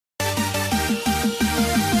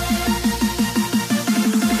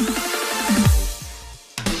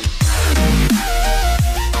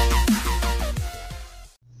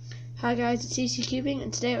Hi guys, it's EC Cubing,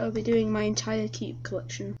 and today I'll be doing my entire cube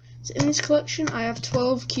collection. So in this collection I have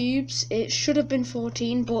 12 cubes. It should have been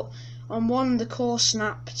 14, but on one the core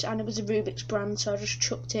snapped and it was a Rubik's brand, so I just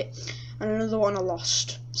chucked it, and another one I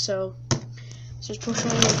lost. So just push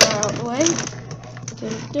all of that out of the way.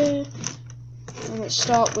 And let's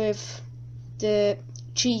start with the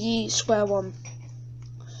cheeky square one.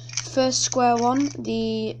 First square one,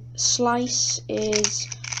 the slice is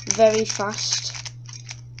very fast.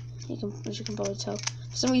 As you can probably tell.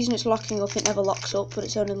 For some reason it's locking up, it never locks up, but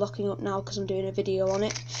it's only locking up now because I'm doing a video on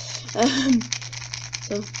it.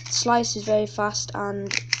 So slice is very fast, and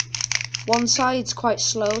one side's quite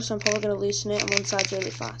slow, so I'm probably going to loosen it, and one side's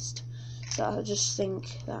really fast. So I just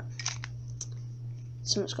think that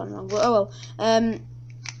something's gone wrong, but oh well.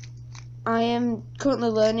 I am currently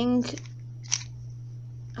learning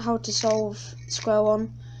how to solve square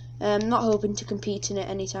one. Not hoping to compete in it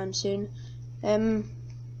anytime soon.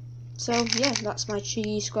 So yeah, that's my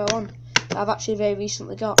cheeky square one that I've actually very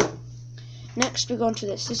recently got. Next we're going to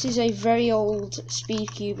this. This is a very old speed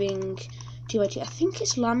cubing 280. I think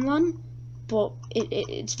it's Lanlan, but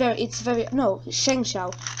it's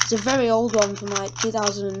Shengshao. It's a very old one from like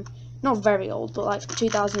 2000, not very old, but like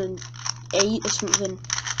 2008 or something,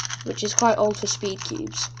 which is quite old for speed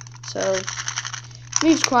cubes. So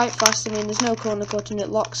moves quite fast. I mean, there's no corner cutting. It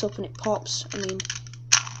locks up and it pops. I mean,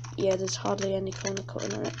 yeah, there's hardly any corner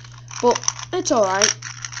cutting on it. But it's alright.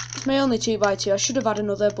 It's my only 2x2. I should have had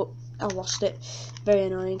another, but I lost it. Very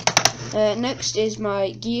annoying. Next is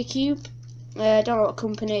my Gear Cube. I don't know what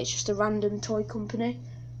company, it's just a random toy company.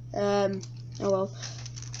 Oh well.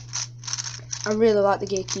 I really like the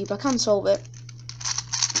Gear Cube. I can solve it.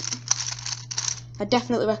 I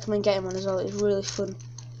definitely recommend getting one as well. It's really fun.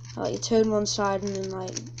 Like, you turn one side and then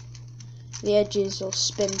like the edges will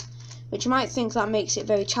spin. Which you might think that makes it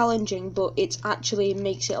very challenging, but it actually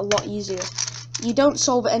makes it a lot easier. You don't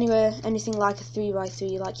solve it anything like a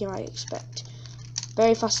 3x3 like you might expect.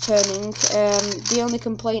 Very fast turning. The only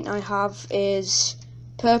complaint I have is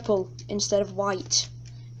purple instead of white.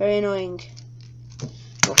 Very annoying.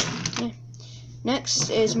 But, yeah. Next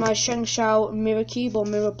is my Shengshao mirror cube, or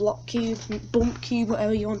mirror block cube, bump cube,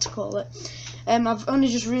 whatever you want to call it. I've only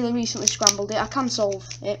just really recently scrambled it. I can solve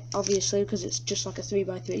it, obviously, because it's just like a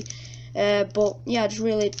 3x3. But yeah, I just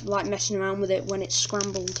really like messing around with it when it's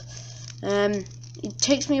scrambled. It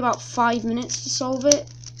takes me about 5 minutes to solve it.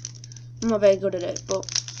 I'm not very good at it, but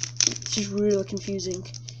it's just really confusing.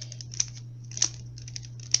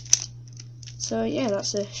 So yeah,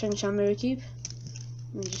 that's a Shengshao mirror cube.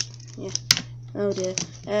 Yeah. Oh dear.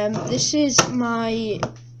 This is my,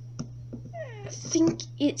 I think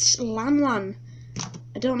it's Lanlan.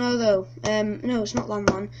 I don't know though. No, it's not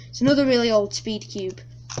Lanlan. It's another really old speed cube.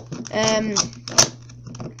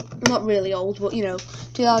 Not really old, but you know,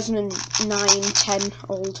 2009-10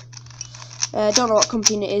 old. Don't know what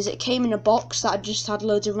company it is. It came in a box that just had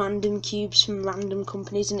loads of random cubes from random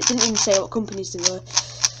companies, and it didn't even say what companies they were.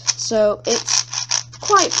 So it's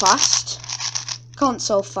quite fast. Can't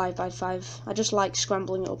solve 5x5. I just like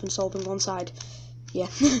scrambling it up and solving one side. Yeah.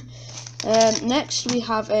 Next we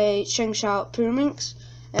have a Shengshao Pyraminx.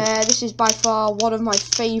 This is by far one of my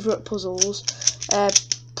favourite puzzles.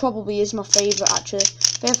 Probably is my favourite actually.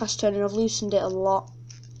 Very fast turning. I've loosened it a lot.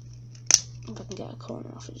 If I can get a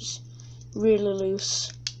corner off, it's really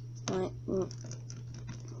loose. Right,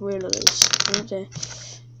 really loose. Okay.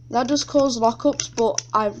 That does cause lockups, but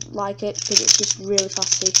I like it because it's just really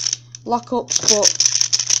fasty. Lockups, but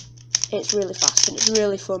it's really fast and it's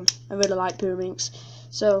really fun. I really like Pyraminx.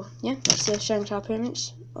 So yeah, that's the Shengshao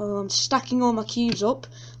Pyraminx. I'm stacking all my cubes up,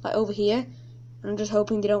 like over here, and I'm just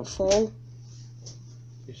hoping they don't fall.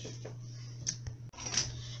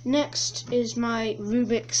 Next is my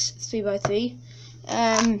Rubik's 3x3.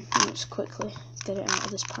 Let's quickly get it out of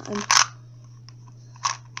this pattern.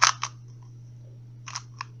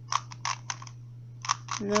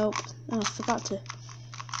 Nope. Oh, I forgot to.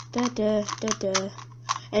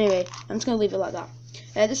 Anyway, I'm just going to leave it like that.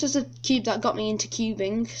 This was a cube that got me into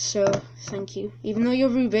cubing, so thank you. Even though you're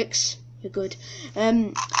Rubik's, you're good.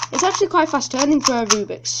 It's actually quite fast turning for a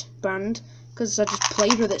Rubik's brand, because I just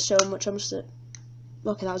played with it so much. I'm just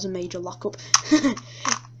okay, that was a major lockup.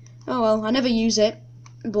 Oh well, I never use it,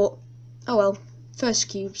 but oh well. First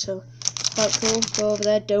cube, so quite cool. Go over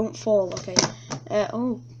there, don't fall. Okay.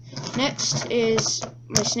 Next is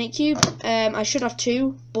my snake cube. I should have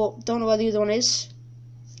two, but don't know where the other one is.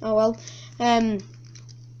 Oh well.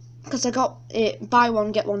 Because I got it buy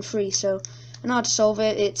one get one free, so I know how to solve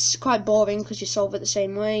it. It's quite boring because you solve it the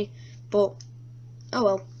same way, but oh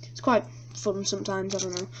well, it's quite fun sometimes. I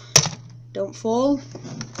don't know. Don't fall.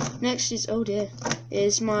 Next is, oh dear,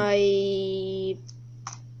 is my,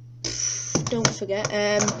 don't forget,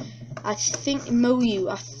 I think Moyu,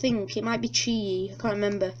 I think it might be Chi, I can't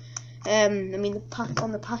remember. I mean,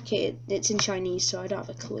 on the packet it's in Chinese, so I don't have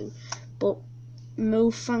a clue. But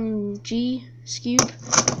Mofangji Scube,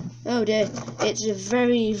 oh dear, it's a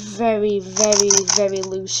very, very, very, very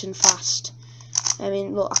loose and fast. I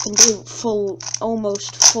mean, look, I can do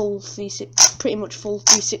almost full pretty much full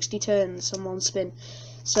 360 turns on one spin.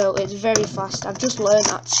 So it's very fast. I've just learned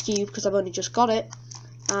that Scube because I've only just got it,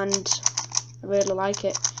 and I really like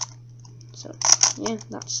it. So yeah,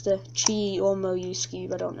 that's the Chi or Moyu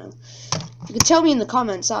Scube. I don't know. You can tell me in the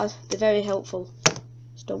comments. That'd be very helpful.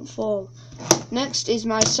 Just don't fall. Next is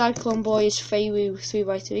my Cyclone Boys Feiwu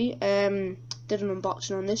 3x3. Did an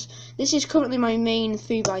unboxing on this. This is currently my main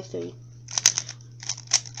 3x3.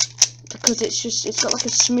 Because it's got like a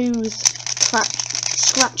smooth,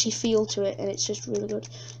 scratchy feel to it, and it's just really good.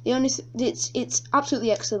 The only it's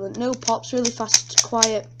absolutely excellent. No pops, really fast,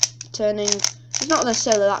 quiet turning. It's not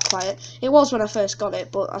necessarily that quiet. It was when I first got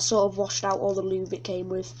it, but I sort of washed out all the lube it came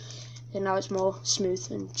with, and now it's more smooth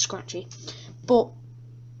and scratchy. But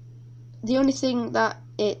the only thing that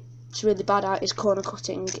it's really bad at is corner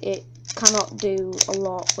cutting. It cannot do a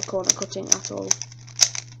lot of corner cutting at all.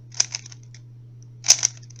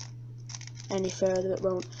 Any further it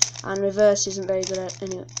won't, and reverse isn't very good at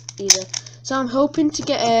any either. So I'm hoping to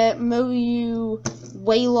get a Moyu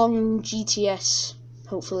Weilong GTS.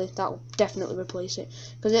 Hopefully that'll definitely replace it,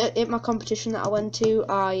 because at my competition that I went to,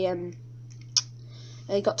 I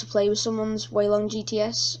got to play with someone's Weilong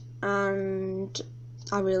GTS and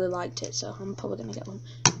I really liked it, so I'm probably gonna get one.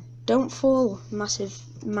 Don't fall, massive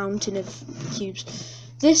mountain of cubes.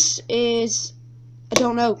 This is, I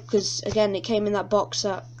don't know, because again it came in that box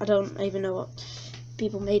that I don't even know what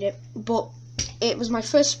people made it, but it was my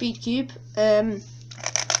first speed cube.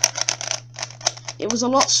 It was a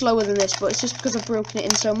lot slower than this, but it's just because I've broken it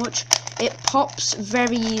in so much. It pops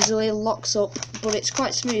very easily, locks up, but it's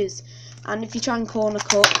quite smooth, and if you try and corner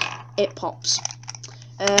cut, it pops.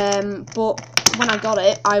 But when I got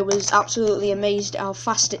it, I was absolutely amazed at how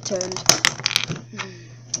fast it turned.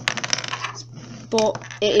 But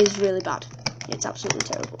it is really bad. It's absolutely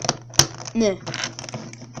terrible. No.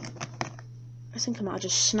 I think I might have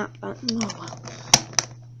just snapped that. Oh well.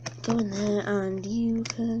 Go in there and you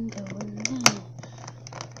can go in there.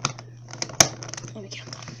 There we go.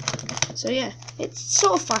 So yeah, it's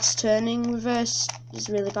sort of fast turning. Reverse is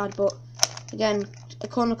really bad, but again, a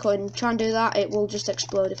corner cutting, try and do that, it will just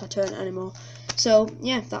explode if I turn it anymore. So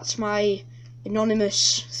yeah, that's my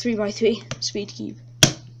anonymous 3x3 speed cube.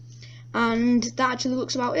 And that actually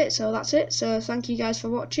looks about it, so that's it. So thank you guys for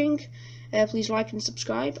watching. Please like and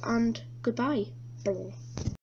subscribe, and goodbye.